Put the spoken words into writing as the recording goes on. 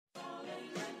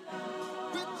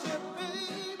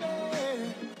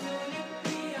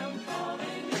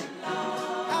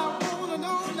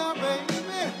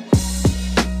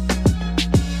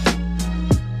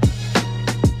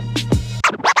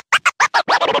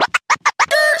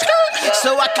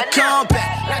I can come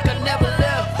back like I never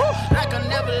left, like I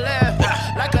never left,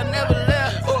 like I never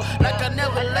left, like I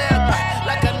never left,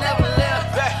 like I never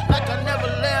left, like I never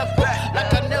left,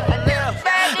 like I never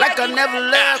left, like I never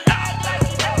left.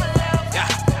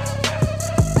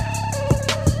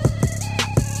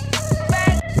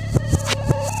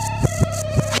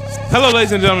 Hello,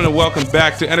 ladies and gentlemen, and welcome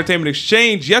back to Entertainment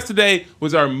Exchange. Yesterday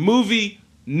was our movie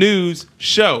news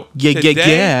show.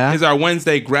 Today is our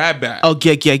Wednesday grab bag. Oh,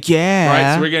 yeah. All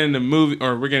right, so we're getting into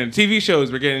we're getting into TV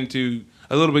shows, we're getting into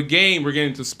a little bit of game, we're getting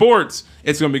into sports.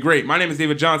 It's going to be great. My name is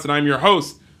David Johnson. I'm your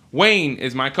host. Wayne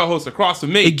is my co-host across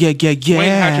from me. Yeah. Wayne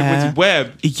Patrick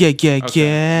Webb.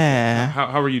 Yeah.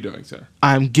 How are you doing, sir?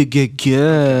 I'm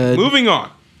good. Moving on.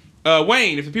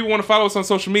 Wayne, if the people want to follow us on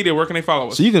social media, where can they follow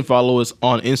us? So you can follow us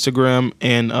on Instagram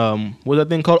and what's that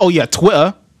thing called? Oh yeah,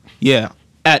 Twitter. Yeah,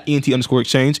 at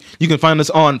ENT_exchange. You can find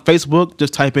us on Facebook.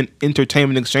 Just type in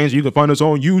Entertainment Exchange. You can find us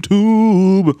on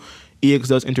YouTube. EX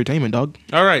does entertainment, dog.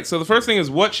 All right. So the first thing is,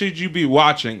 what should you be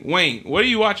watching? Wayne, what are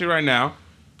you watching right now?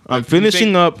 I'm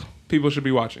finishing up. People should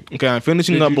be watching. Okay, I'm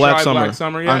finishing up you Black try Summer. Black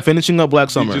Summer yet? I'm finishing up Black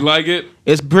Summer. Did you like it?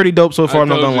 It's pretty dope so far. I'm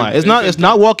not gonna lie. It's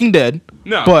not Walking Dead.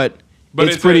 No, but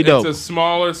it's pretty dope. It's a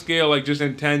smaller scale, like just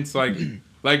intense, like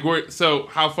we're. So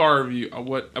how far have you?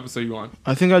 What episode are you on?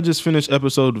 I think I just finished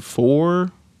episode 4.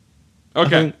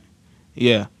 Okay.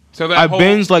 Yeah. So that I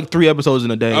binged like 3 episodes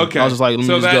in a day. Okay. I was just like, let me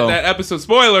just go. So that episode,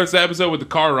 spoilers, the episode with the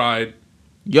car ride.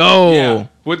 Yo. Yeah.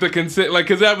 With the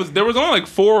because there was only like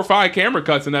 4 or 5 camera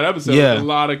cuts in that episode. Yeah. A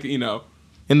lot of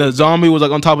And the zombie was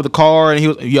like on top of the car, and he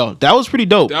was that was pretty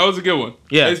dope. That was a good one.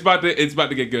 Yeah. It's about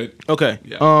to get good. Okay.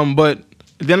 Yeah. But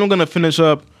then I'm gonna finish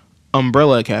up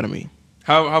Umbrella Academy.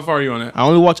 How far are you on it? I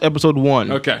only watched episode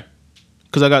 1. Okay.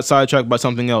 Because I got sidetracked by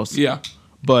something else. Yeah.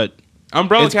 But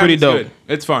Umbrella it's pretty Academy's dope.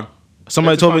 Good. It's fun.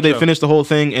 Somebody told me they finished the whole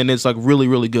thing, and it's like really,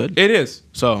 really good. It is.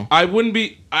 So I wouldn't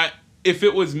be. If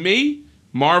it was me,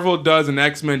 Marvel does an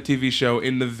X-Men TV show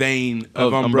in the vein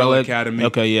of Umbrella Academy.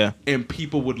 Okay, yeah. And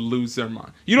people would lose their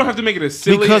mind. You don't have to make it as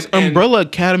silly. Because Umbrella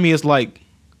Academy is like,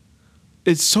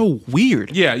 it's so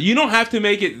weird. Yeah, you don't have to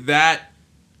make it that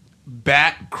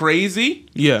bat crazy.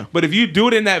 Yeah. But if you do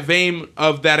it in that vein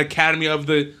of that academy of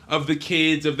the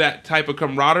kids, of that type of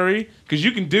camaraderie, because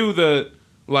you can do the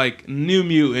like New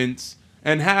Mutants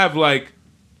and have like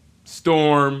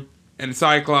Storm and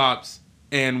Cyclops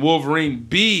and Wolverine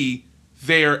be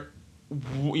there,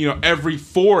 every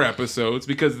 4 episodes,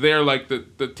 because they're like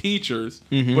the teachers.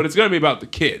 Mm-hmm. But it's gonna be about the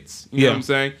kids. You know Yeah. what I'm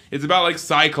saying? It's about like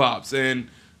Cyclops and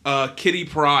Kitty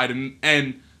Pryde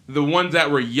and the ones that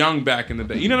were young back in the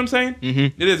day. You know what I'm saying?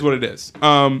 Mm-hmm. It is what it is.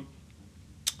 I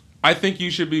think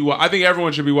you should be. I think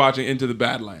everyone should be watching Into the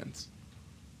Badlands.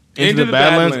 Into the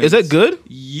Badlands. Is it good?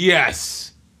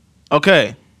 Yes.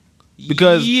 Okay.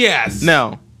 Because yes.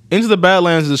 Now, Into the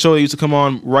Badlands is a show that used to come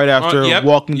on right after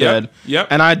Walking Dead. Yep.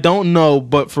 And I don't know,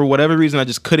 but for whatever reason, I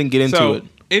just couldn't get into it.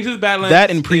 Into the Badlands. That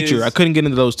and Preacher, I couldn't get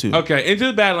into those 2. Okay, Into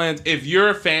the Badlands. If you're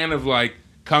a fan of like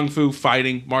kung fu,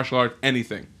 fighting, martial arts,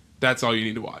 anything, that's all you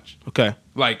need to watch. Okay.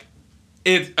 Like,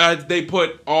 they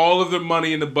put all of the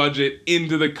money in the budget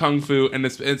into the kung fu, and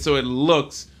so it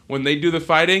looks, when they do the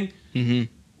fighting,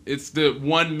 it's the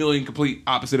 1 million complete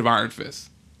opposite of Iron Fist.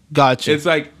 Gotcha. It's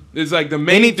like the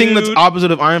main anything dude, that's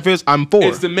opposite of Iron Fist, I'm for.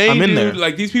 It's the main I'm in dude. there.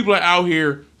 Like, these people are out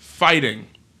here fighting.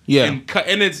 Yeah.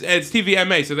 And it's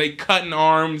TVMA, so they cutting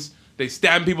arms, they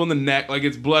stab people in the neck, like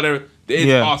it's blood.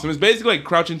 It's awesome. It's basically like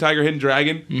Crouching Tiger, Hidden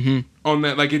Dragon. On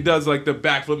that, like it does like the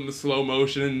backflip in the slow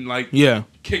motion, and like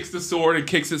kicks the sword and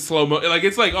kicks it slow mo. Like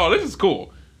it's like, oh, this is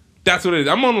cool. That's what it is.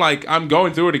 I'm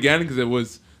going through it again because I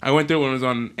went through it when it was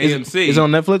on AMC. Is it on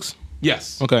Netflix?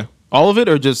 Yes. Okay. All of it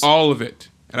or just all of it?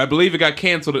 And I believe it got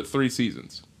canceled at 3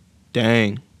 seasons.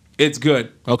 Dang. It's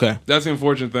good. Okay. That's the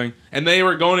unfortunate thing. And they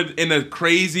were going in a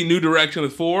crazy new direction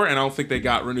with 4, and I don't think they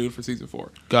got renewed for season 4.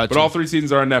 Gotcha. But all 3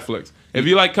 seasons are on Netflix. If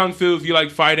you like kung fu, if you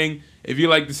like fighting, if you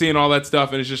like seeing all that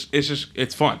stuff, and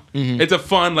it's fun. It's a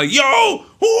fun, like, yo,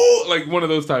 whoo, like one of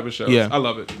those type of shows. Yeah. I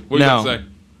love it. What do you got to say?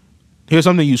 Here's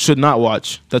something you should not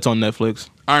watch that's on Netflix.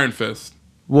 Iron Fist.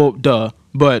 Well, duh.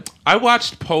 But I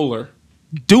watched Polar.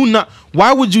 Do not.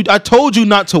 Why would you? I told you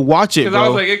not to watch it, Because bro. I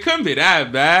was like, it couldn't be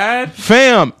that bad.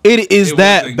 Fam, it is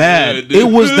that bad. Good, it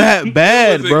was that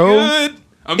bad, bro. Good?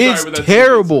 I'm sorry, it's but that's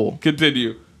terrible.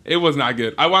 Continue. It was not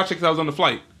good. I watched it because I was on the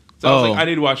flight. So I was like, I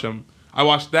need to watch them. I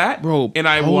watched that, bro. And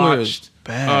I watched.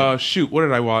 Bad. What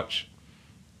did I watch?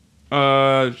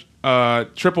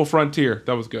 Triple Frontier.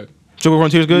 That was good. Triple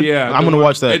Frontier's good? Yeah, I'm gonna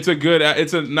watch that.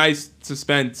 It's a nice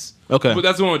suspense. Okay. But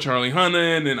that's the one with Charlie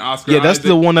Hunnam and Oscar. Yeah, that's Isaac.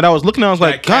 the one that I was looking at. I was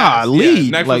like, golly.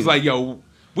 Yeah. Next was like, yo,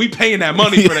 we paying that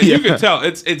money for that. Yeah. You can tell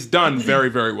it's done very,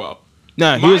 very well.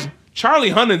 Nah, Charlie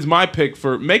Hunnam's my pick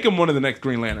for make him one of the next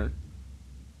Green Lantern.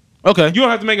 Okay. You don't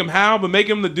have to make him Hal, but make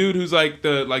him the dude who's like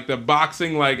the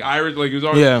boxing like Irish like who's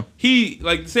already he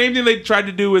like the same thing they tried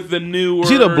to do with the newer Is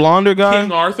he the blonder guy?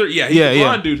 King Arthur. Yeah, he's the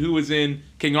blonde dude who was in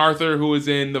King Arthur, who was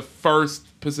in the first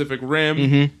Pacific Rim.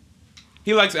 Mm-hmm.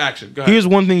 He likes action. Go ahead. Here's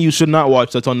one thing you should not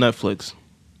watch that's on Netflix.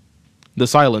 The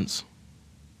Silence.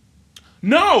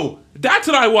 No, that's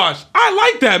what I watched. I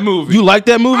like that movie. You like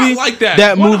that movie? I like that.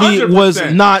 That movie 100%. was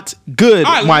not good.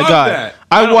 I my love God. That.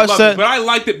 I watched that, but I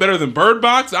liked it better than Bird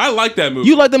Box. I like that movie.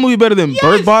 You like that movie better than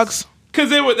Bird Box? Because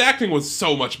the acting was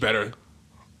so much better.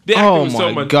 The acting was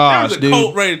so much. Gosh, there was a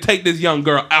cult ready to take this young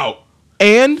girl out.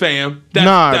 And fam,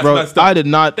 that's bro, messed up. I did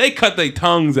not. They cut their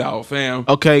tongues out, fam.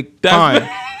 Okay, fine.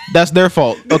 That's their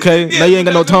fault. Okay, now you ain't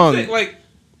got no tongue. Like,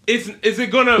 is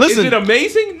it gonna? Listen, is it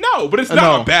amazing? No, but it's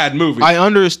not a bad movie. I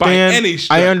understand. By any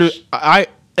stretch. I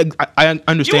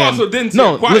understand. You also didn't see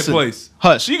a Quiet Place.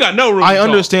 Hush. You got no room. I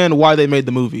understand why they made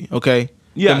the movie. Okay.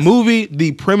 Yes. The movie,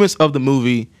 the premise of the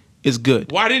movie is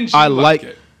good. Why didn't you like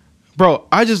it? Bro,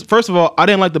 first of all, I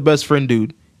didn't like the best friend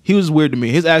dude. He was weird to me.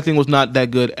 His acting was not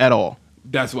that good at all.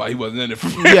 That's why he wasn't in it for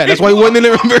very Yeah, that's why he wasn't in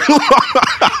it for very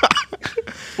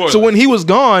long. So when he was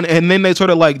gone and then they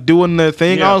started like doing their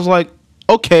thing, I was like,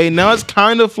 okay, now it's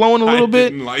kind of flowing a little bit. I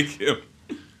didn't like him.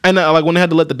 And like when they had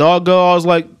to let the dog go, I was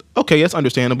like, okay, that's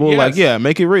understandable. Yes. Like, yeah,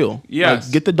 make it real. Yes.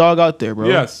 Like, get the dog out there, bro.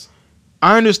 Yes.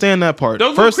 I understand that part.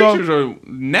 Those First little creatures are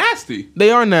nasty.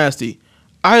 They are nasty.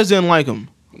 I just didn't like them.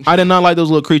 I did not like those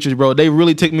little creatures, bro. They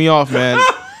really ticked me off, man.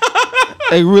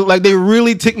 They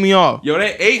really ticked me off. Yo,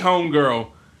 that 8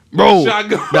 homegirl. Bro, now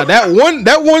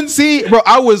that one scene, bro,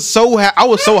 I was so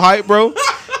hyped, bro.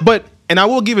 But and I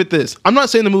will give it this. I'm not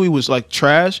saying the movie was like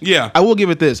trash. Yeah. I will give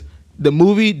it this. The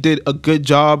movie did a good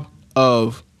job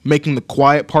of making the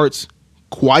quiet parts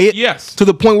quiet. Yes. To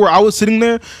the point where I was sitting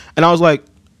there and I was like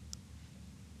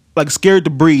scared to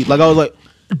breathe. Like I was like,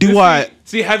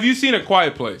 See, have you seen A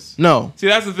Quiet Place? No. See,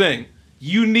 that's the thing.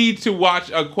 You need to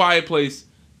watch A Quiet Place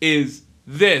is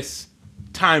this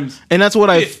times and that's what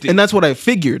 50. I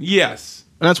figured. Yes.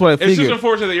 And that's what I figured. It's just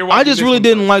unfortunate that you're watching I just really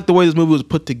didn't like the way this movie was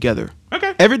put together.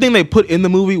 Okay. Everything they put in the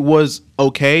movie was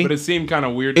okay. But it seemed kind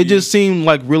of weird. It just seemed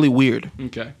like really weird.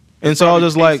 Okay. And so I was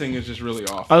just like, pacing is just really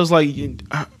off. I was like,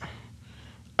 I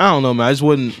don't know, man. I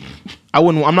wouldn't.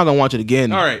 I'm not gonna watch it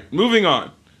again. All right, moving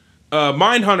on.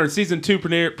 Mindhunter season 2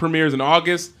 premieres in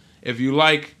August. If you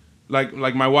like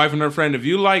my wife and her friend, if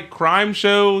you like crime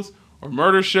shows or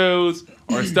murder shows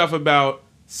or stuff about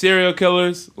serial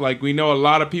killers, like we know a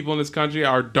lot of people in this country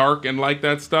are dark and like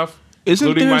that stuff.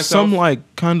 Isn't there some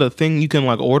like kind of thing you can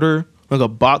like order? Like a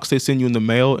box they send you in the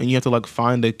mail and you have to like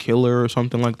find a killer or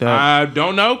something like that? I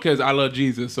don't know because I love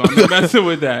Jesus, so I'm not messing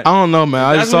with that. I don't know, man.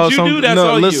 I just saw something.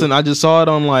 No, listen, I just saw it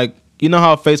on like, you know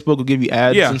how Facebook will give you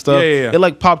ads and stuff? Yeah. It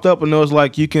like popped up and it was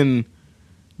like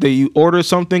you order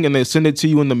something and they send it to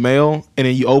you in the mail and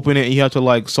then you open it and you have to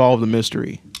like solve the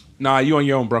mystery. Nah, you on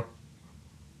your own, bro.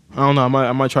 I don't know.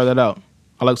 I might try that out.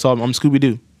 I like solving. I'm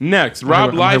Scooby-Doo. Next,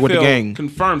 Rob Liefeld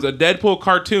confirms a Deadpool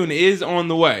cartoon is on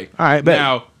the way. All right, bet.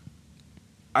 Now,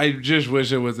 I just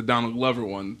wish it was the Donald Glover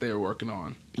one they were working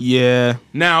on. Yeah.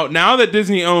 Now that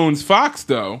Disney owns Fox,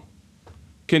 though,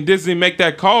 can Disney make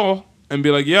that call and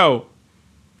be like, yo,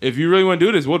 if you really want to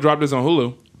do this, we'll drop this on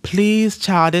Hulu. Please,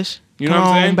 Childish. You know what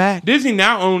I'm saying? Back. Disney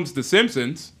now owns The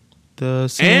Simpsons. The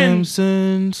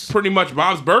Simpsons. And pretty much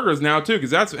Bob's Burgers now, too, because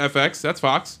that's FX. That's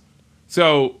Fox.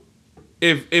 So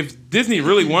if Disney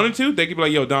really wanted to, they could be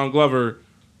like, yo, Donald Glover,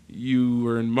 you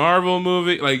were in Marvel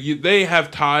movie. Like, they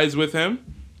have ties with him.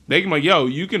 They can be like, yo,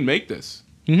 you can make this.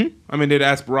 Mm-hmm. I mean, they'd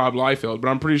ask Rob Liefeld, but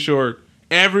I'm pretty sure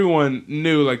everyone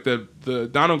knew, like, the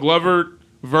Donald Glover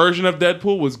version of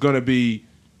Deadpool was going to be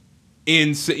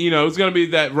insane. You know, it's going to be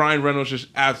that Ryan Reynolds just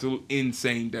absolute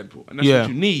insane Deadpool. And that's what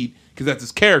you need, because that's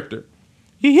his character.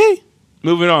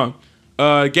 Moving on.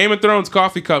 Game of Thrones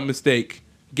coffee cup mistake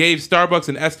gave Starbucks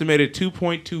an estimated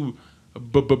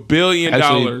 $2.2 billion.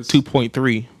 Actually,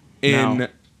 2.3 in now.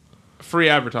 Free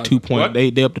advertising.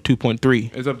 They up to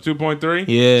 2.3. It's up to 2.3?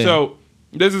 Yeah. So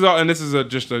this is all, and this is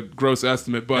just a gross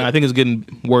estimate, but I think it's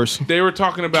getting worse. They were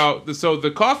talking about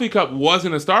the coffee cup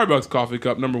wasn't a Starbucks coffee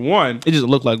cup. Number one, it just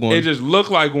looked like one. It just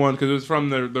looked like one because it was from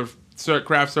the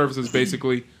craft services,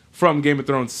 basically from Game of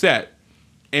Thrones set,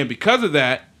 and because of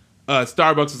that,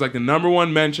 Starbucks is like the number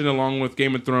one mention along with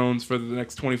Game of Thrones for the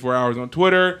next 24 hours on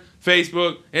Twitter,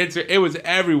 Facebook, Instagram. It was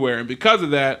everywhere, and because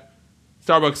of that,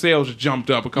 Starbucks sales just jumped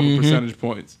up a couple percentage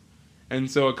points, and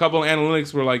so a couple of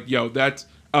analytics were like, "Yo, that's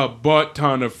a butt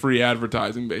ton of free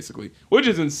advertising, basically," which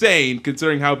is insane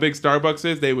considering how big Starbucks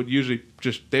is. They would usually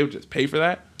just pay for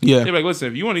that. Yeah, they'd be like, "Listen,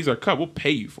 if you want to use our cup, we'll pay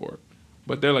you for it."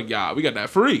 But they're like, yeah, we got that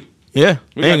free. Yeah.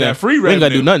 We got that free We ain't got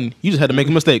to revenue. do nothing. You just had to make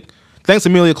a mistake. Thanks,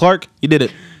 Amelia Clark. You did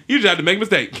it. You just had to make a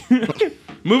mistake.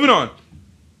 Moving on.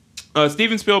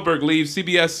 Steven Spielberg leaves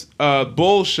CBS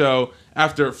Bull show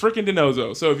after freaking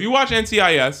DiNozzo. So if you watch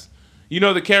NCIS, you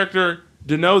know the character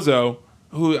DiNozzo,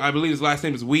 who I believe his last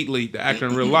name is Wheatley, the actor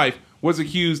in real life, was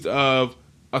accused of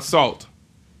assault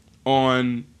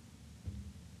on,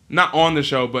 not on the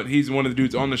show, but he's one of the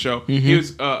dudes on the show. He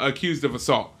was accused of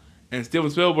assault. And Steven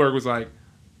Spielberg was like,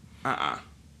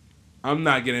 I'm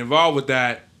not getting involved with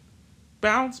that.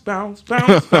 Bounce, bounce,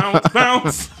 bounce, bounce,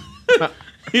 bounce.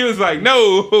 He was like,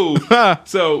 no.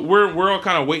 So we're all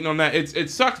kind of waiting on that. It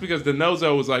sucks because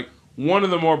DiNozzo was like one of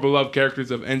the more beloved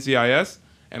characters of NCIS,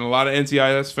 and a lot of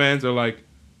NCIS fans are like,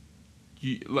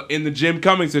 in the Jim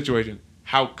Cummings situation,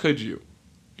 how could you?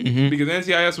 Because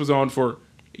NCIS was on for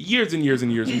years and years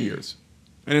and years and years.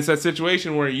 And it's that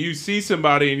situation where you see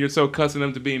somebody and you're so cussing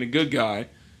them to being a good guy.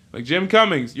 Like Jim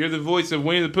Cummings, you're the voice of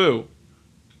Winnie the Pooh,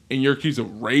 and you're accused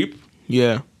of rape.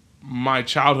 Yeah. My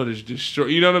childhood is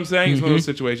destroyed. You know what I'm saying? It's one of those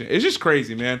situations. It's just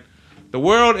crazy, man. The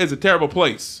world is a terrible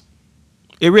place.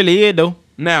 It really is, though.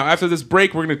 Now, after this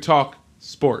break, we're going to talk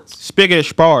sports. Speaking of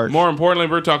sports. More importantly,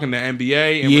 we're talking the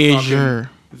NBA, and we're talking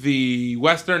the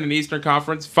Western and Eastern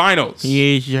Conference Finals.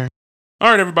 Yes, sir.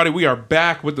 All right, everybody, we are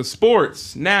back with the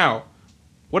sports. Now,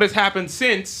 what has happened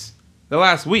since the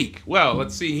last week? Well,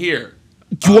 let's see here.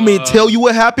 You want me to tell you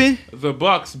what happened? The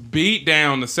Bucks beat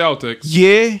down the Celtics.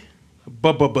 Yeah.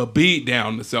 Beat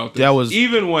down the Celtics. That was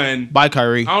even when by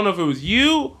Kyrie. I don't know if it was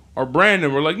you or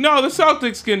Brandon were like, no, the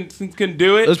Celtics can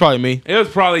do it. It was probably me. It was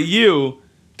probably you.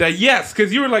 That yes,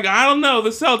 because you were like, I don't know, the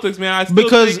Celtics, man. I still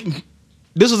because think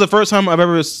this is the first time I've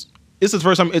ever. This is the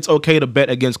first time it's okay to bet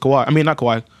against Kawhi. I mean, not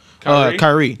Kawhi.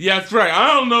 Kyrie. Yeah, that's right.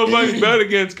 I don't know if I can bet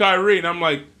against Kyrie, and I'm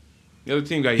like, the other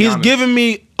team got. He's Giannis. giving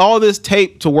me all this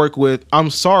tape to work with. I'm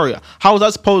sorry. How was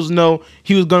I supposed to know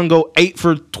he was gonna go 8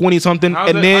 for 20 something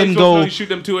and then go shoot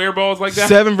them 2 air balls like that?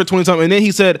 7 for 20 something, and then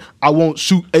he said I won't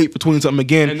shoot 8 for 20 something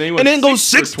again, And then he and then go 6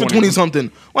 6 for for 20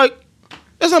 something. Like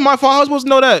that's not my fault. I was supposed to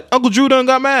know that. Uncle Drew done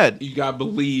got mad. You gotta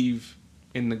believe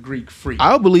in the Greek freak.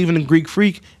 I'll believe in the Greek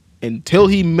freak until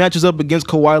he matches up against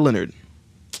Kawhi Leonard.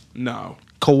 No.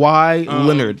 Kawhi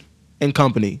Leonard and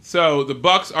company. So the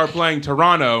Bucks are playing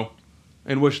Toronto,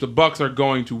 in which the Bucks are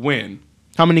going to win.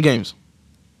 How many games?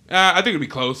 I think it'll be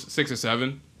close, 6 or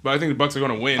 7. But I think the Bucks are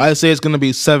going to win. I say it's going to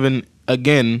be 7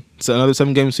 again. It's another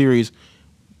 7-game series.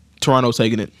 Toronto's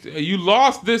taking it. You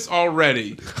lost this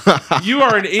already. You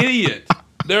are an idiot.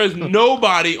 There is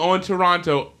nobody on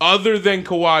Toronto other than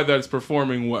Kawhi that is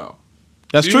performing well.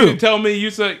 That's You true. mean to tell me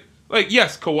you say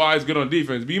yes, Kawhi is good on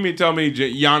defense, but you mean to tell me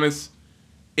Giannis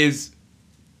is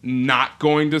not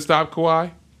going to stop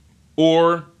Kawhi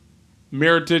or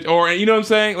Mirotic, or you know what I'm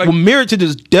saying? Like, Well, Mirotic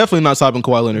is definitely not stopping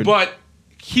Kawhi Leonard. but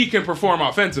he can perform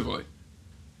offensively.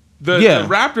 The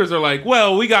Raptors are like,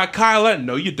 well, we got Kyle Leonard.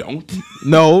 No, you don't.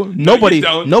 No, nobody. you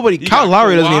don't. Nobody. You Kyle got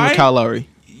Lowry doesn't Kawhi. even Kyle Lowry.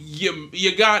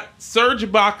 You got Serge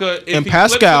Ibaka And he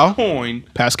Pascal. flips a coin.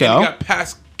 Pascal. And you got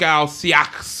Pascal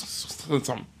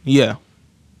Siakam.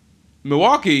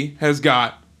 Milwaukee has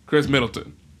got Chris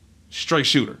Middleton, straight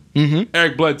shooter. Mm-hmm.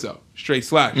 Eric Bledsoe, straight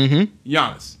slacker.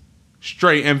 Giannis,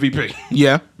 straight MVP.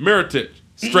 Yeah. Mirotic,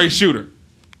 straight shooter.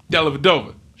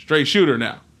 Dellavedova, straight shooter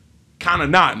now.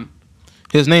 Connaughton.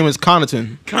 His name is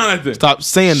Connaughton. Connaughton. Stop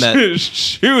saying that.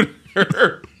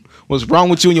 Shooter. What's wrong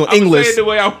with you and your I'm English? saying the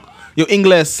way Your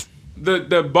English.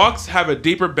 the Bucks have a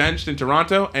deeper bench than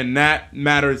Toronto, and that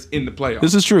matters in the playoffs.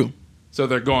 This is true. So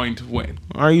they're going to win.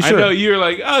 Are you sure? I know you're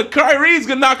like, Kyrie's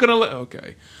not gonna.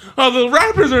 Okay. Oh, the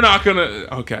Raptors are not gonna.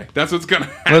 Okay, that's what's gonna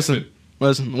happen.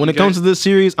 Listen. When it comes to this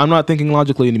series, I'm not thinking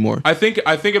logically anymore. I think it'll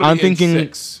I'm be in thinking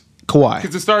 6 Kawhi.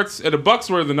 because it starts at the Bucks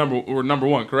were number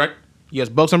 1, correct? Yes,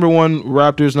 Bucks number 1,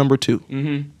 Raptors number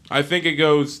 2. I think it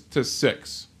goes to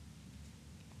 6.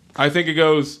 I think it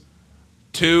goes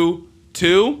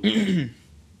 2-2,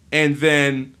 and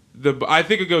then I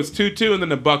think it goes 2-2, and then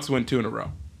the Bucks win 2 in a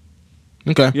row.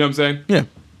 Okay. You know what I'm saying? Yeah.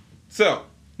 So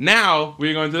now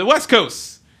we're going to the West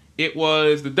Coast. It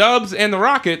was the Dubs and the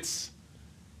Rockets,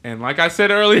 and like I said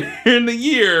earlier in the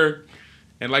year,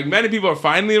 and like many people are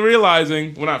finally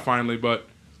realizing, well, not finally, but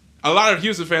a lot of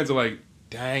Houston fans are like,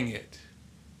 "Dang it!"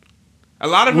 For a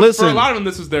lot of them,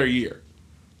 this was their year.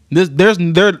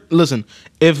 Listen.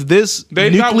 If this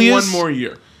They've got nucleus, one more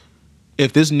year.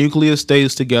 if this nucleus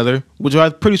stays together, which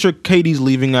I'm pretty sure KD's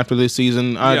leaving after this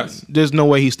season, Yes. There's no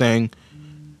way he's staying.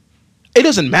 It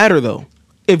doesn't matter though.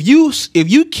 If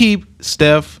you keep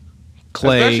Steph,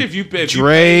 Clay, Especially if you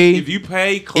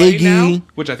pay Clay Iggy, now,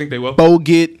 which I think they will.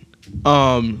 Bogut,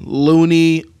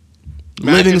 Looney, McAdoo,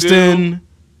 Livingston,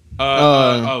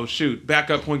 Oh shoot,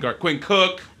 backup point guard Quinn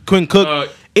Cook. Quinn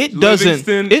Cook.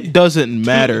 Livingston. It doesn't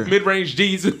matter. Mid-range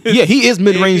Jesus. Yeah, he is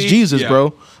mid-range AD, Jesus, yeah.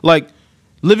 bro. Like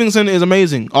Livingston is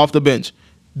amazing off the bench.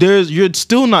 You're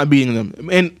still not beating them.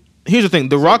 And here's the thing: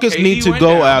 the Rockets KD need to went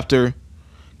go down. after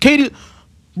KD.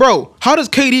 Bro, how does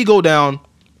KD go down?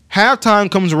 Halftime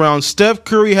comes around. Steph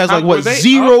Curry has Were they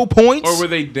 0 up, points. Or were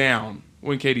they down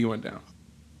when KD went down?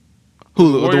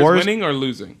 Who the Warriors Warriors? winning or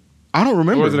losing? I don't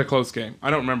remember. Or was it a close game? I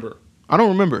don't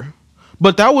remember.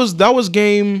 But that was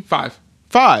game 5.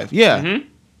 5. Yeah, Mhm.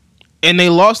 and they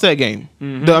lost that game.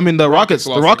 Mhm. The Rockets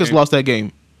lost that game. lost that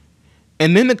game,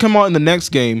 and then to come out in the next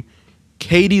game,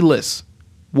 KD-less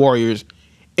Warriors,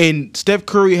 and Steph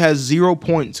Curry has 0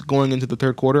 points going into the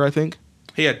third quarter. I think,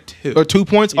 He had 2. or 2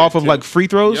 points He had off of 2. like free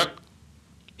throws. Yep.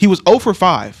 He was 0 for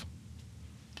 5.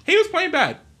 He was playing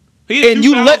bad. He had And 2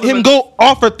 you fouls let in him the- go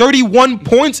off for 31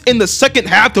 points in the second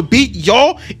half to beat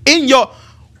y'all in your.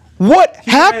 What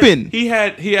happened? He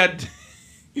had he had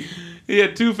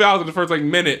 2 fouls in the first like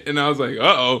minute, and I was like,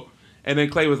 uh-oh. And then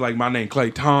Clay was like, my name Clay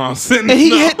Thompson. And he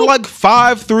No. hit like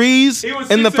 5 threes He was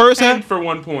in the 6 of first 10 half. for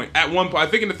 1 point. At one point, I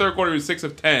think in the third quarter he was 6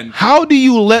 of 10. How do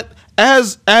you let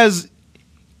as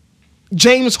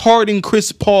James Harden,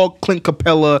 Chris Paul, Clint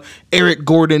Capella, Eric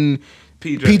Gordon,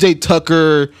 PJ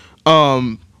Tucker,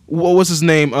 what was his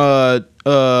name? Green.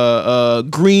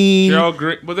 Gerald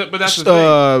Green, but that's the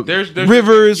thing. There's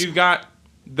Rivers. You got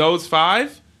those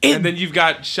 5, and then you've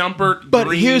got Shumpert. But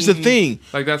Green. here's the thing.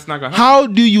 Like that's not gonna happen. How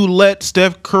do you let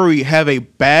Steph Curry have a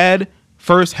bad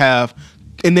first half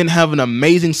and then have an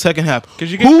amazing second half?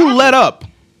 'Cause you get Who cocky. let up?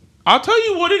 I'll tell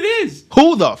you what it is.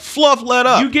 Who the fluff let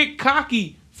up? You get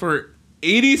cocky for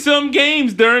 80-some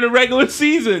games during the regular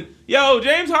season. Yo,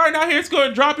 James Harden out here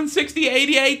scoring, dropping 60,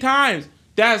 88 times.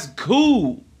 That's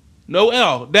cool. No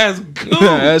L. That's cool.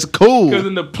 That's cool. Because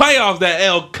in the playoffs, that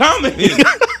L coming.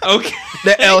 Okay.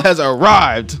 That L has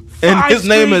arrived, and 5 his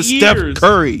name is straight Steph years.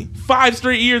 Curry. 5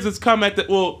 straight years it's come at the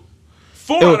 4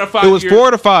 It out of 5 was, it was years. 4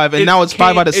 out of 5, and now it's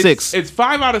 5 out of it's- 6. It's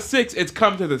 5 out of 6. It's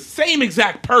come to the same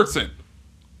exact person.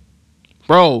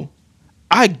 Bro,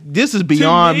 this is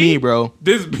beyond me, bro.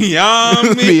 This is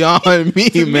beyond me. Beyond me,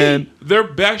 To man. me, their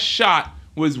best shot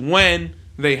was when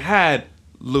they had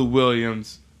Lou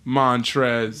Williams,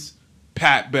 Montrez,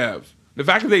 Pat Bev. The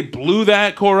fact that they blew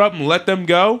that core up and let them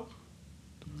go.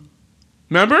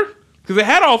 Remember? Because they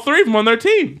had all 3 of them on their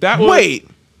team. That was Wait,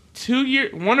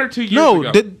 1 or 2 years no,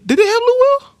 ago. did they have Lou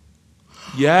Will?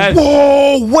 Yes.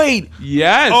 Whoa, wait.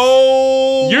 Yes.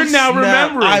 Oh, You're now snap.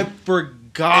 remembering. I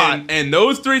forgot. And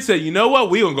those 3 said, you know what?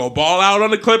 We gonna go ball out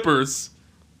on the Clippers.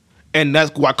 And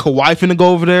that's why Kawhi finna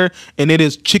go over there, and it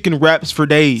is chicken wraps for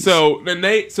days. So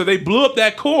they blew up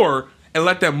that core and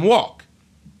let them walk.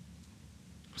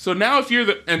 So now if you're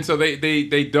so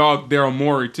they dogged Daryl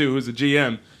Morey too, who's a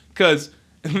GM, because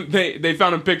they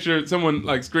found a picture, someone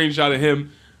like screenshotted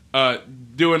him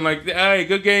doing like, hey,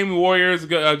 good game Warriors,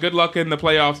 good luck in the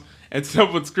playoffs, and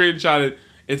someone screenshotted.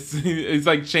 It's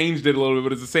like changed it a little bit,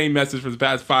 but it's the same message for the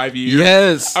past 5 years.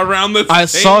 Yes. Around the I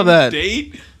same saw that.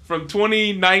 date from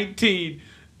 2019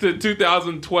 to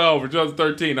 2012 or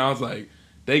 2013. I was like,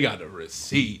 they got the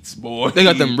receipts, boy. They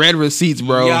got them red receipts,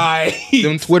 bro. Yikes.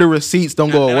 Them Twitter receipts don't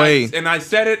go away. And I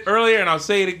said it earlier, and I'll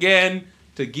say it again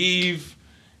to Give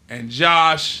and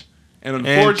Josh and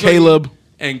unfortunately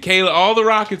and Caleb, all the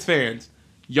Rockets fans.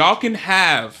 Y'all can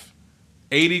have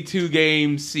 82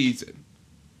 game season.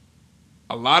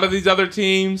 A lot of these other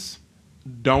teams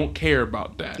don't care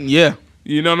about that. Yeah.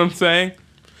 You know what I'm saying?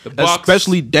 The Bucks,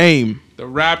 Especially Dame. the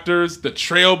Raptors, the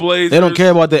Trailblazers. They don't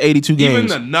care about the 82 games. Even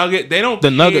the Nugget, they don't.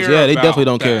 The Nuggets, yeah, they about definitely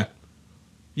don't that. care.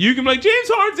 You can be like, James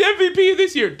Harden's MVP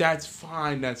this year. That's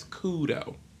fine. That's cool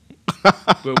though.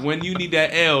 But when you need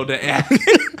that L to act,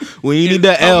 When you need It's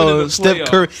that coming to L, the Steph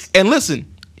Curry. playoffs. And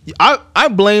listen, I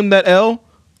blame that L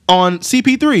on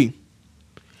CP3.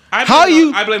 I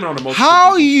blame it on the most.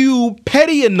 How you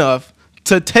petty enough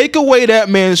to take away that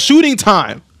man's shooting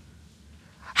time?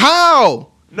 How?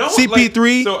 no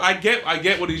CP3, so I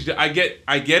get what he's. I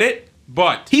get it,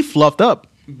 but he fluffed up.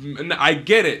 I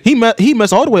get it. He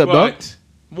messed all the way up, dog. But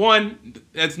one,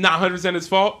 that's not 100% his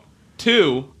fault.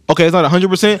 2, Okay, it's not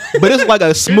 100%, but it's like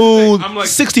a smooth I'm like-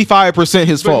 65%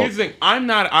 his but fault. here's the thing. I'm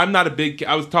not a big.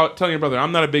 I was telling your brother,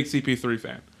 I'm not a big CP3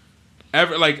 fan.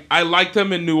 I liked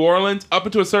him in New Orleans up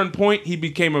until a certain point. He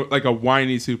became a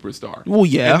whiny superstar. Well,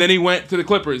 yeah. And then he went to the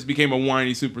Clippers, became a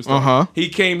whiny superstar. Uh-huh. He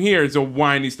came here as a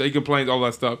whiny star. He complains all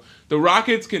that stuff. The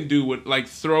Rockets can do what, like,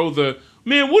 throw the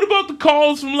man. What about the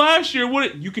calls from last year?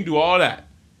 You can do all that.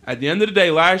 At the end of the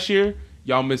day, last year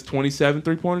y'all missed 27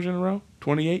 3-pointers in a row,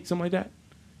 28, something like that.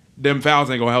 Them fouls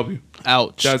ain't gonna help you.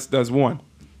 Ouch. That's 1.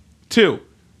 2,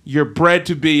 you're bred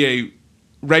to be a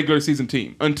regular season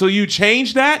team. Until you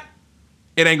change that,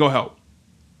 it ain't gonna help.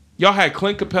 Y'all had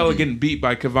Clint Capella getting beat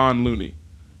by Kevon Looney.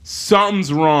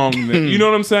 Something's wrong there. You know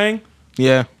what I'm saying?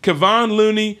 Yeah. Kevon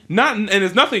Looney, and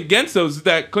there's nothing against those, is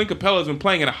that Clint Capella's been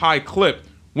playing at a high clip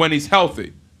when he's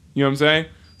healthy. You know what I'm saying?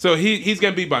 So he's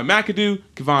getting beat by McAdoo,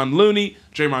 Kevon Looney,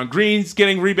 Draymond Green's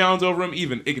getting rebounds over him,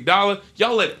 even Iguodala.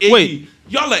 Y'all let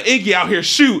Iggy out here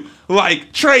shoot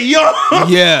like Trae Young.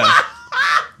 Yeah.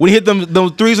 When he hit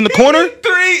those threes in the corner?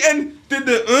 Three and did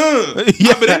the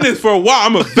Yeah. I've been in this for a while.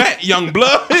 I'm a vet, young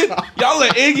blood. Y'all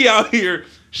let Iggy out here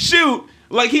shoot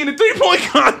like he in the 3-point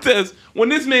contest when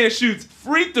this man shoots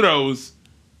free throws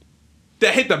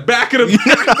that hit the back of the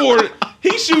backboard.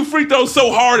 He shoot free throws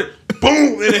so hard,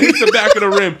 boom, and it hits the back of the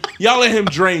rim. Y'all let him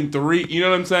drain three. You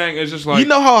know what I'm saying? It's just like, You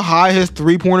know how high his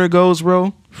 3-pointer goes,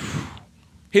 bro?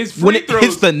 his free When it throws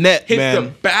hits the net, hits man. the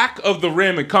back of the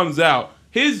rim and comes out.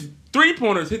 His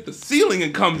 3-pointers hit the ceiling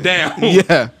and come down.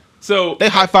 Yeah. So They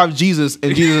high-five Jesus,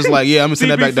 and Jesus is like, yeah, I'm going to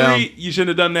send that back down. CP3, you shouldn't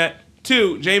have done that.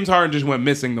 2, James Harden just went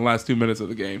missing the last 2 minutes of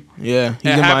the game. Yeah. He's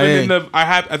It in happened Miami.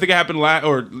 I think it happened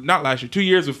not last year, 2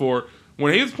 years before,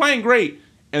 when he was playing great,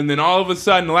 and then all of a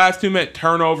sudden, the last 2 minute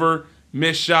turnover,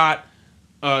 missed shot,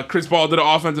 Chris Paul did an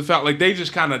offensive foul. Like, they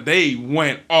just they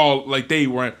went all, like, they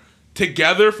weren't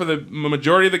together for the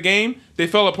majority of the game. They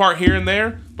fell apart here and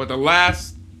there, but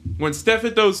when Steph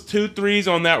hit those 2 threes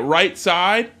on that right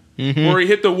side, where he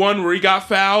hit the one where he got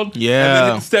fouled, and then Yeah.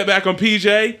 hit the step back on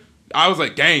PJ, I was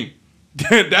like, game.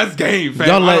 That's game, fam.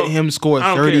 Y'all I let don't- him score I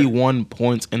don't care. 31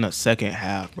 points in the second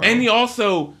half, bro. And he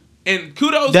also, and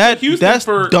kudos That's to Houston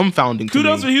for dumbfounding to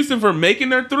kudos me. to Houston for making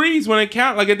their threes when it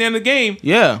count. Like at the end of the game,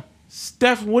 Yeah.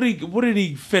 Steph, what did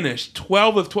he finish?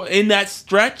 12 of 12 in that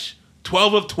stretch.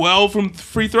 12 of 12 from the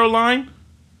free throw line.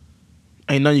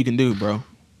 Ain't nothing you can do, bro.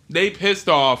 They pissed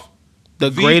off The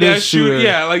the greatest best shooter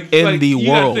in the you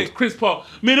gotta world. think, Chris Paul,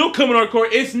 man, don't come on our court.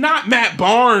 It's not Matt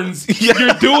Barnes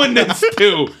you're doing this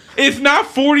to. It's not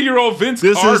 40-year-old Vince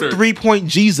This Carter. is 3-point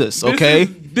Jesus, okay?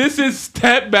 This is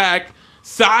step back,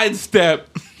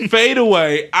 sidestep, fade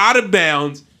away, out of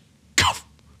bounds.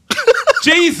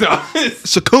 Jesus.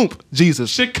 Shakoomp,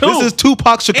 Jesus. Shakoomp. This is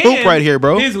Tupac Shakoomp And right here,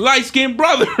 bro. His light-skinned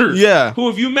brother. Yeah. Who,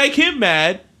 if you make him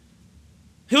mad,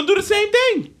 he'll do the same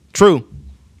thing. True.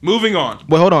 Moving on.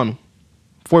 Wait, hold on.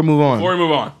 Before we move on, Before we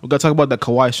move on. we got to talk about that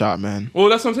Kawhi shot, man. Well,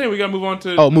 that's what I'm saying. We got to move on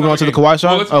to... Oh, moving on to the Kawhi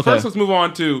shot? Well, Okay. First, let's move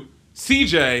on to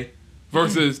CJ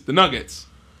versus the Nuggets.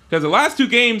 Because the last 2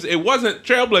 games, it wasn't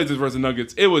Trailblazers versus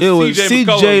Nuggets. It was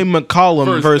CJ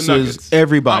McCollum versus the Nuggets.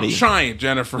 everybody. I'm trying,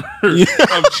 Jennifer.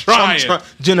 I'm trying.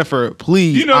 Jennifer,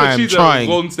 please. You know I that am she's trying. a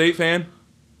Golden State fan?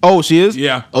 Oh, she is?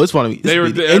 Yeah. Oh, it's funny. They were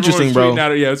It's interesting, bro.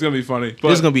 Yeah, it's gonna be funny.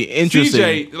 But It's gonna be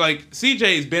interesting.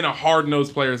 CJ's been a hard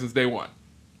nosed player since day one.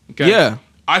 Okay. Yeah.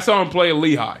 I saw him play at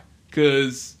Lehigh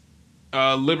because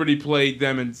Liberty played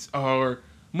them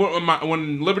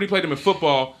when Liberty played them in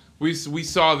football. We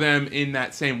saw them in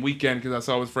that same weekend because I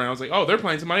saw his friend. I was like, oh, they're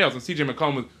playing somebody else. And CJ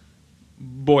McCollum was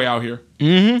boy out here.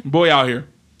 Mm-hmm. Boy out here.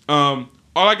 All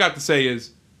I got to say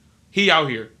is he out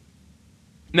here.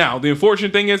 Now, the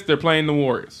unfortunate thing is they're playing the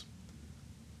Warriors.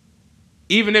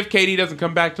 Even if KD doesn't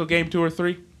come back till game 2 or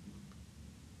 3,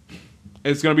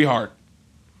 it's going to be hard.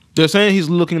 They're saying he's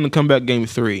looking to come back game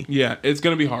 3. Yeah, it's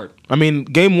going to be hard. I mean,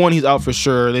 game 1, he's out for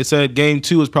sure. They said game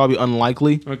 2 is probably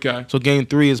unlikely. Okay. So game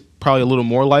 3 is probably a little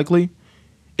more likely.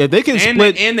 If they can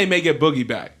split, And they may get Boogie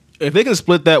back. if they can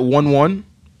split that 1-1,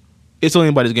 it's only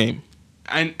anybody's game.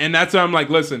 And that's why I'm like,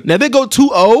 listen, Now if they go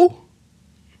 2-0,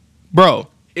 bro,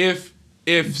 if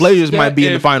Blazers might be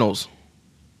in the finals.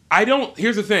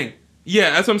 Here's the thing.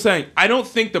 Yeah, that's what I'm saying. I don't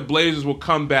think the Blazers will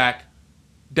come back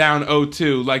down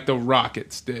 0-2 like the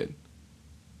Rockets did.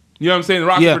 You know what I'm saying? The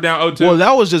Rockets were down 0-2. Well,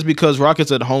 that was just because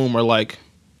Rockets at home are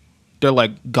they're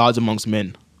like gods amongst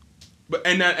men.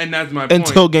 And that's my point.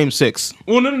 Until game 6.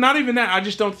 Well, no, not even that. I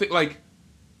just don't think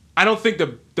I don't think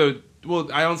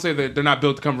I don't say that they're not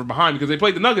built to come from behind because they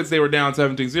played the Nuggets. They were down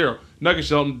 17-0. Nuggets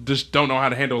just don't know how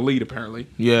to handle a lead apparently.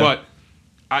 Yeah. But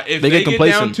if They they get get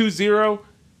down complacent.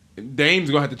 2-0, Dame's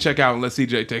gonna have to check out and let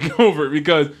CJ take over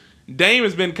because Dame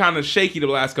has been kind of shaky the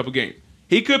last couple games.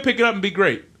 He could pick it up and be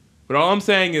great, but all I'm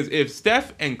saying is if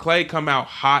Steph and Clay come out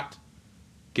hot,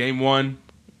 game 1,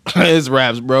 It's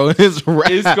raps, bro. It's raps.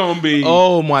 it's gonna be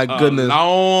Oh my goodness.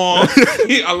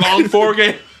 a long 4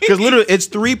 game. Because literally, it's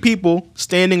 3 people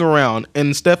standing around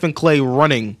and Steph and Clay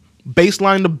running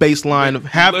baseline to baseline,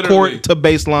 half Literally. court to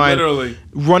baseline, Literally.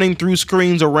 running through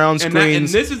screens, around And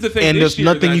screens. this is the thing. and this there's year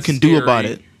nothing you that's can do scary. about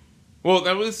it. Well,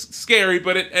 that was scary,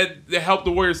 but it helped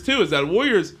the Warriors too. Is that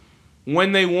Warriors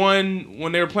when they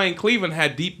were playing Cleveland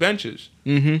had deep benches.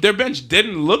 Mm-hmm. Their bench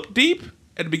didn't look deep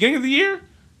at the beginning of the year,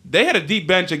 they had a deep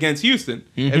bench against Houston.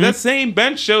 If Mm-hmm. that same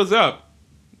bench shows up,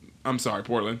 I'm sorry,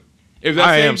 Portland. If that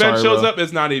I same am bench sorry, shows bro. up,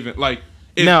 it's not even like.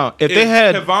 Now, if they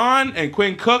had- Kevon and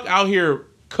Quinn Cook out here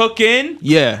cooking,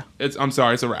 Yeah. I'm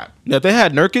sorry, it's a wrap. Now, if they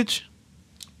had Nurkic,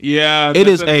 Yeah, it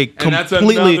is a and that's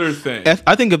completely. another thing.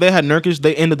 I think if they had Nurkic,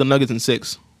 they ended the Nuggets in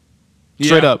 6.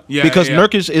 Straight up, Yeah, because yeah.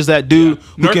 Nurkic is that dude Yeah.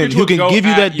 who Nurkic can would go give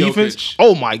you at that defense. Jokic.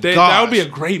 Oh my god, That would be a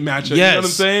great matchup. Yes, You know what I'm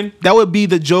saying? that would be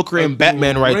the Joker and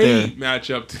Batman right there. Great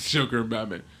matchup to Joker and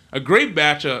Batman. A great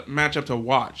matchup to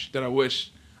watch that I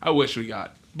wish we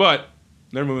got. But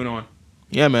they're moving on.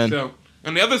 Yeah, man. So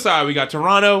on the other side, we got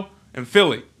Toronto and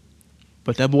Philly.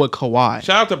 But that boy Kawhi,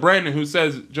 Shout out to Brandon who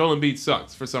says Joel Embiid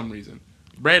sucks for some reason.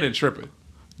 Brandon tripping.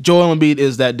 Joel Embiid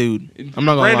is that dude. I'm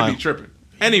not gonna Brandon lie. be tripping.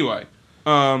 Anyway,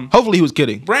 Hopefully he was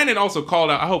kidding. Brandon also called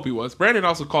out. I hope he was. Brandon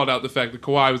also called out the fact that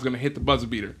Kawhi was going to hit the buzzer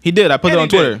beater. He did. I put it And on he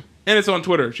did. Twitter. And it's on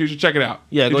Twitter. So you should check it out.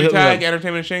 Yeah, Did go you hit me tag up.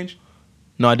 Entertainment Exchange?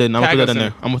 No, I didn't. I'm Tag gonna put us that in in.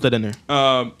 there. I'm gonna put that in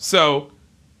there. So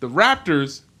the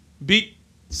Raptors beat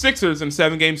Sixers in a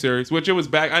 7-game series, which it was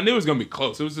back. I knew it was going to be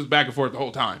close. It was just back and forth the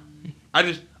whole time.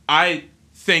 I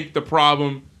think the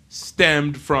problem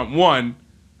stemmed from one,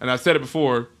 and I said it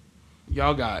before.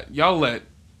 Y'all let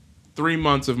 3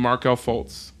 months of Markelle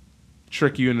Fultz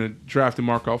trick you into drafting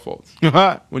Markelle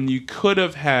Fultz when you could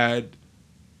have had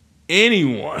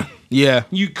anyone. Yeah,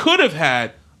 You could have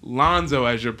had Lonzo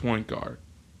as your point guard.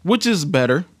 which is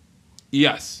better.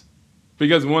 Yes.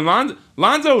 Because when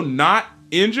Lonzo not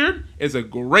injured is a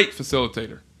great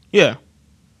facilitator. Yeah,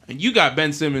 And you got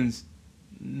Ben Simmons,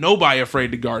 nobody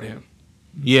afraid to guard him.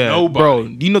 yeah, Nobody. bro.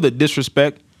 Do you know the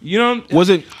disrespect? You know, Was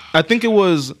it? I think it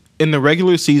was in the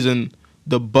regular season.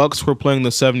 The Bucks were playing the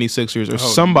 76ers or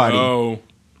somebody. No.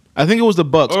 I think it was the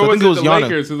Bucks. Or I was think it it was the Giannis.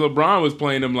 Lakers? Because LeBron was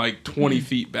playing him like 20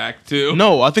 feet back too.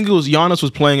 No, I think it was Giannis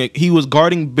was playing it. He was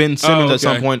guarding Ben Simmons at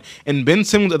some okay. point, and Ben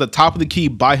Simmons at the top of the key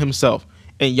by himself,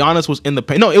 and Giannis was in the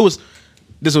paint. No, it was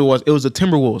this. Is what it was. It was the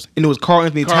Timberwolves, and it was Karl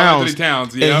Anthony Towns.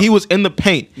 Yep. And he was in the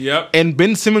paint. Yep. And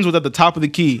Ben Simmons was at the top of the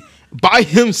key by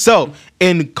himself,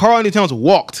 and Karl Anthony Towns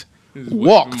walked.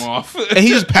 whipped him off. And he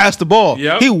just passed the ball.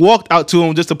 Yep. He walked out to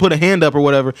him just to put a hand up or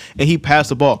whatever, and he passed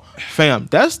the ball. Fam,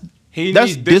 that's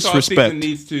This disrespect. offseason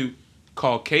needs to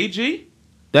call KG,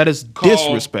 That is call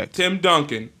disrespect. Tim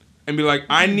Duncan, and be like,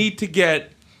 I need to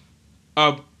get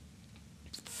a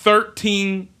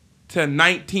 13 to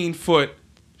 19 foot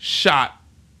shot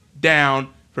down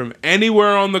from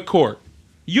anywhere on the court.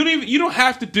 You don't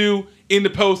have to do in the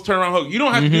post turnaround hook. You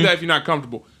don't have to do that if you're not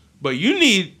comfortable. But you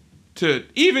need to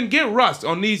even get rust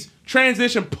on these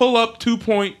transition pull up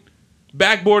 2-point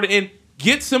backboard and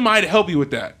get somebody to help you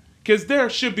with that. Because there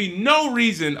should be no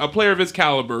reason a player of his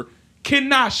caliber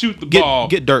cannot shoot the ball.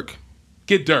 Get Dirk.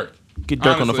 Get Dirk. Get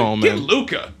Dirk on the phone, man. Get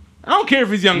Luka. I don't care if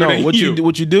he's younger No, than what you.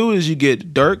 you do is you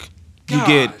get Dirk, you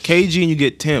get Gosh. KG, and you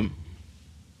get Tim.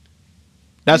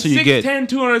 That's what you get. 6'10",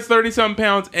 230-something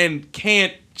pounds, and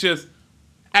can't just,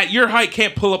 at your height,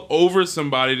 can't pull up over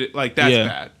somebody. Like, that's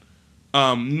Yeah.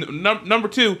 bad. Number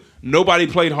two, nobody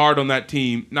played hard on that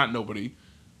team. Not nobody.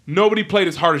 Nobody played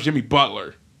as hard as Jimmy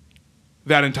Butler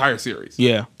that entire series.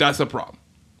 Yeah. That's a problem.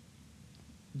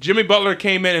 Jimmy Butler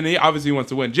came in, and he obviously wants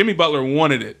to win. Jimmy Butler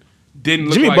wanted it. Didn't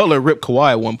look Jimmy like Butler ripped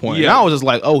Kawhi at one point. Yeah. And I was just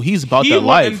like, oh, he's about that And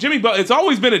life. Jimmy Butler, it's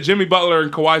always been a Jimmy Butler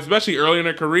and Kawhi, especially early in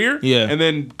their career. Yeah. And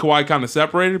then Kawhi kind of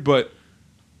separated, but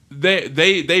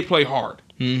they play hard.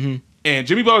 Mm-hmm. And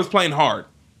Jimmy Butler's playing hard.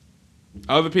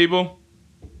 Other people,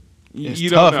 It's you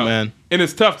tough, don't know. man. And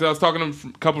it's tough. I was talking to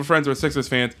a couple of friends who are Sixers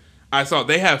fans. I saw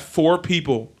they have 4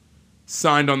 people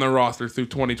signed on their roster through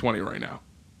 2020 right now.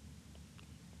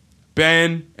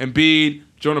 Ben, Embiid,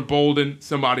 Jonah Bolden,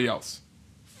 somebody else.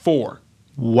 4.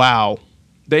 Wow.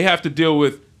 They have to deal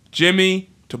with Jimmy,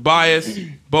 Tobias,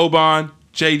 Boban,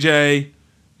 JJ,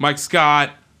 Mike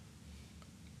Scott,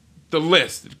 the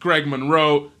list, Greg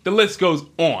Monroe. The list goes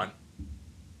on.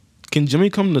 Can Jimmy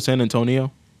come to San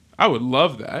Antonio? I would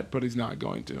love that, but he's not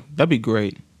going to. That'd be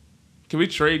great. Can we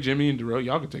trade Jimmy and DeRozan?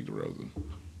 Y'all can take DeRozan.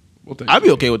 We'll take. I'd be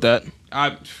okay with that.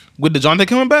 With DeJounte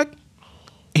coming back,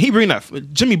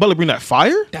 Jimmy Butler bring that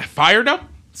fire? That fired up.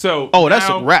 So That's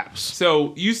now- raps.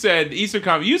 So you said Eastern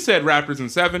Conference. You said Raptors in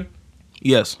 7.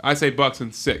 Yes. I say Bucks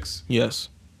in 6. Yes.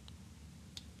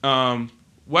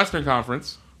 Western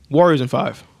Conference. Warriors in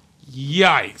 5.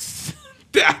 Yikes.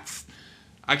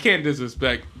 I can't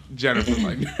disrespect Jennifer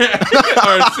like that.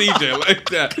 Or CJ like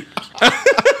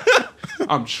that.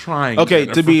 I'm trying. Okay,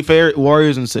 Jennifer. to be fair,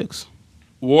 Warriors in 6.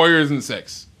 Warriors in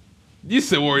 6. You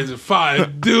said Warriors in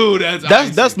 5. Dude,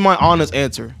 that's That's my honest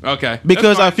answer. okay.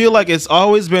 Because That's I fine. feel like it's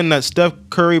always been that Steph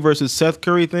Curry versus Seth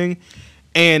Curry thing.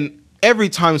 And every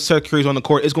time Seth Curry's on the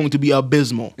court, it's going to be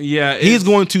abysmal. Yeah, He's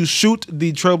going to shoot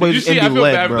the Did you Trailblazers see? in I the feel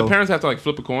leg, bad. bro. The parents have to like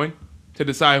flip a coin to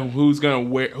decide who's gonna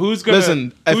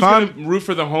Listen, root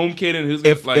for the home kid and who's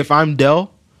gonna If I'm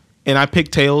Dell and I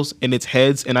pick tails and it's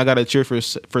heads and I got to cheer for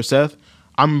Seth,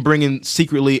 I'm bringing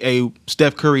secretly a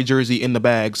Steph Curry jersey in the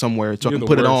bag somewhere so I You're can the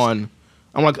put it worst. on.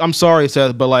 I'm like, I'm sorry,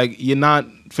 Seth, but like, you're not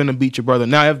finna beat your brother.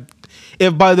 Now,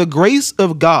 if by the grace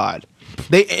of God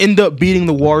they end up beating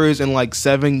the Warriors in like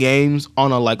 7 games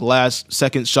on a like last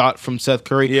second shot from Seth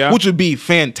Curry, Yeah. which would be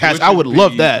fantastic. which I would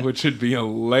love that. Which would be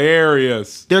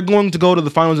hilarious. They're going to go to the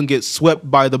finals and get swept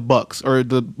by the Bucks or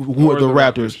the Or the the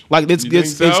Raptors. Raptors. Like You think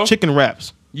so? it's chicken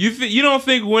wraps. You don't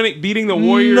think beating the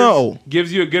Warriors No.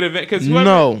 gives you a good event? Because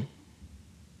No.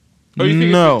 or you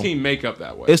think No. it's the team makeup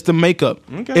that way? It's the makeup.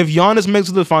 Okay. If Giannis makes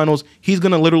it to the finals, he's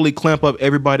gonna literally clamp up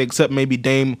everybody except maybe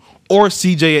Dame or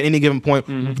CJ at any given point.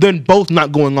 Mm-hmm. Then both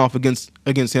not going off against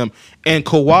him, and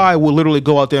Kawhi will literally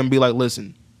go out there and be like,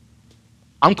 "Listen,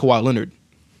 I'm Kawhi Leonard.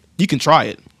 You can try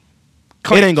it.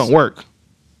 It ain't gonna work."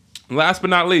 Last but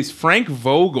not least, Frank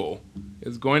Vogel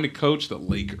is going to coach the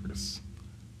Lakers.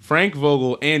 Frank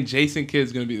Vogel and Jason Kidd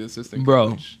is going to be the assistant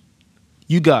Bro. coach.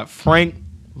 You got Frank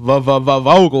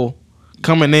Vogel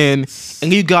coming in,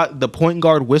 and you got the point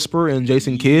guard whisperer and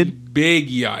Jason Kidd. Big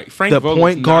yike. Frank The Vogel's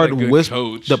point guard not a good whisper.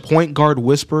 coach. The point guard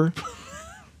whisperer.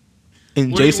 And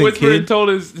When Jason he whispered and Kidd. told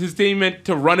his teammate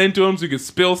to run into him so he could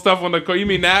spill stuff on the court. You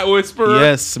mean that whisperer?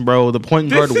 Yes, bro. The point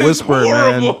This guard is whisperer,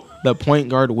 man. horrible. The point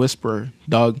guard whisperer,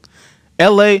 dog.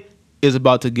 LA is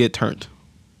about to get turned.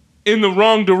 In the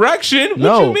wrong direction? What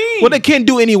No. you mean? Well, they can't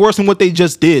do any worse than what they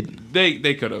just did. They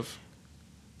could have.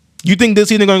 You think this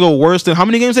season going to go worse than how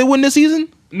many games they win this season?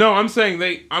 No, I'm saying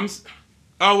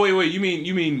oh wait. You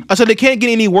mean I said they can't get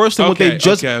any worse than what they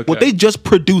Okay. just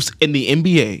produced in the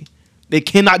NBA. They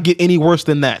cannot get any worse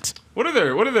than that. what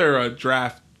are their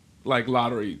draft like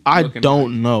lottery? I looking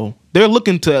don't know. They're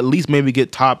looking to at least maybe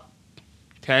get top. like?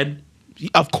 Ted.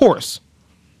 Of course.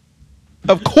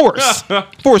 For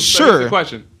Here's the sure.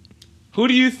 question: Who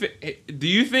do you think? Do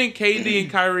you think KD and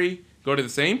Kyrie go to the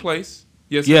same place?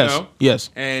 Yes, or Yes. no? Yes.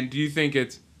 And do you think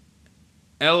it's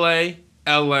LA,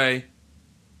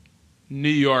 New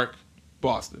York,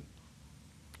 Boston?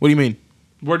 What do you mean?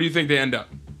 Where do you think they end up?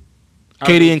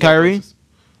 KD and Kyrie?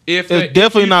 If It's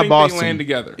definitely not Boston. They land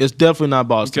together. It's definitely not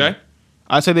Boston. Okay.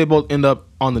 I say they both end up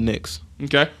on the Knicks.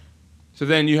 Okay. So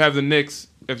then you have the Knicks.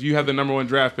 If you have the number 1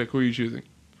 draft pick, who are you choosing?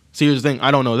 See, here's the thing.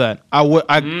 I don't know that. I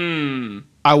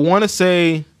want to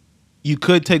say you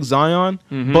could take Zion,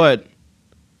 Mm-hmm. but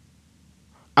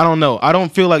I don't know. I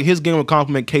don't feel like his game would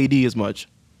complement KD as much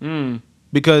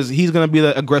because he's going to be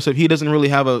that aggressive. He doesn't really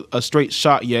have a straight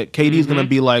shot yet. KD's going to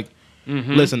be like,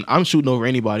 listen, I'm shooting over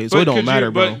anybody, so it don't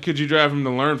matter, bro. But could you draft him to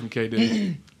learn from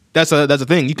KD? That's the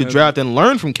thing. You could draft and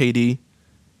learn from KD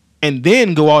and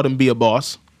then go out and be a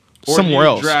boss Or somewhere do you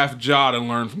else. draft Ja and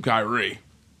learn from Kyrie?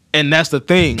 And that's the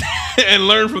thing. And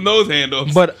learn from those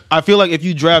handles. But I feel like if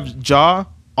you draft Ja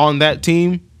on that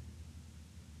team,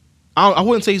 I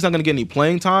wouldn't say he's not going to get any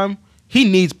playing time. He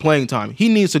needs playing time. He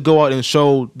needs to go out and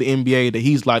show the NBA that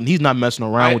he's not messing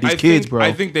around with these kids, bro.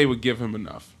 I think they would give him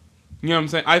enough. You know what I'm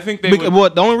saying? I think they would. Well,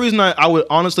 the only reason I would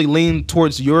honestly lean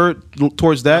towards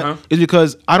that Uh-huh. is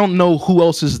because I don't know who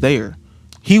else is there.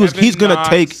 He's Kevin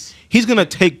gonna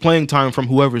take playing time from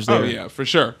whoever's there. Oh yeah, for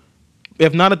sure.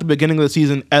 If not at the beginning of the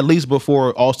season, at least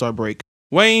before All-Star break.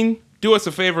 Wayne, do us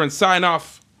a favor and sign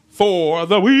off for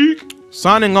the week.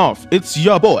 Signing off, it's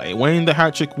your boy, Wayne the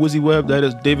Hat Trick Wizzy Webb. That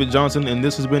is David Johnson, and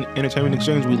this has been Entertainment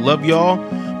Exchange. We love y'all.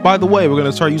 By the way, we're going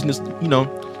to start using this, little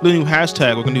new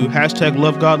hashtag. We're going to do hashtag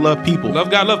Love God, Love People. Love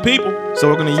God, love people. So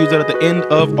we're going to use that at the end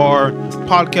of our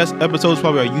podcast episodes,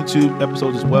 probably our YouTube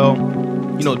episodes as well.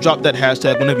 Drop that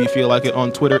hashtag whenever you feel like it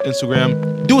on Twitter,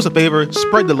 Instagram. Do us a favor,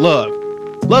 spread the love.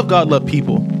 Love God, love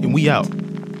people, and we out.